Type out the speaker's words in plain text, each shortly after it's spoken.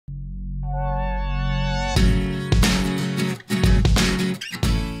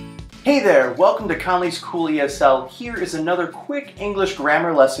Hey there, welcome to Conley's Cool ESL. Here is another quick English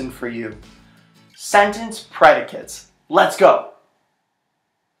grammar lesson for you. Sentence predicates. Let's go.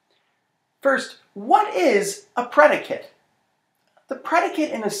 First, what is a predicate? The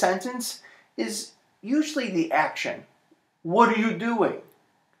predicate in a sentence is usually the action. What are you doing?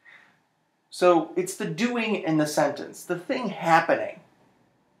 So it's the doing in the sentence, the thing happening.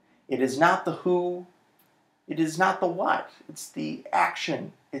 It is not the who, it is not the what, it's the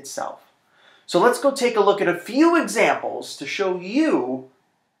action itself. So let's go take a look at a few examples to show you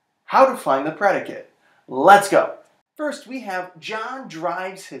how to find the predicate. Let's go. First, we have John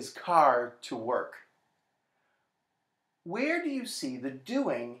drives his car to work. Where do you see the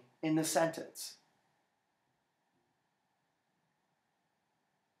doing in the sentence?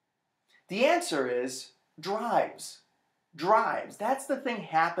 The answer is drives. Drives. That's the thing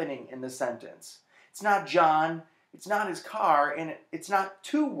happening in the sentence. It's not John, it's not his car, and it's not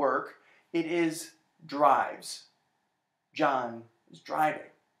to work, it is drives. John is driving.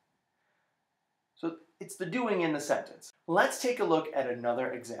 So it's the doing in the sentence. Let's take a look at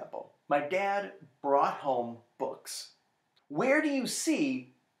another example. My dad brought home books. Where do you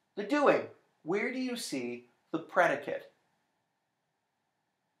see the doing? Where do you see the predicate?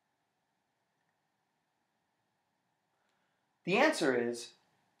 The answer is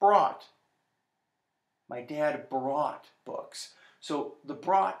brought. My dad brought books. So the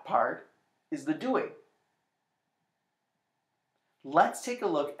brought part is the doing. Let's take a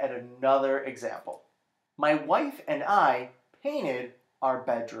look at another example. My wife and I painted our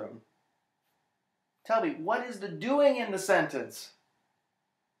bedroom. Tell me, what is the doing in the sentence?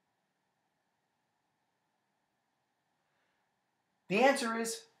 The answer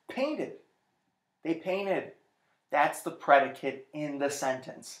is painted. They painted. That's the predicate in the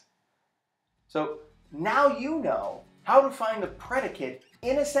sentence. So now you know how to find the predicate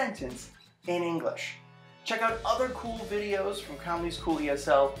in a sentence in English. Check out other cool videos from Conley's Cool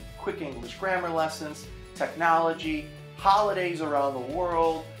ESL, quick English grammar lessons, technology, holidays around the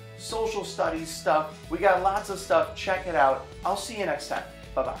world, social studies stuff. We got lots of stuff. Check it out. I'll see you next time.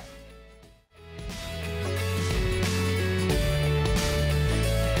 Bye-bye.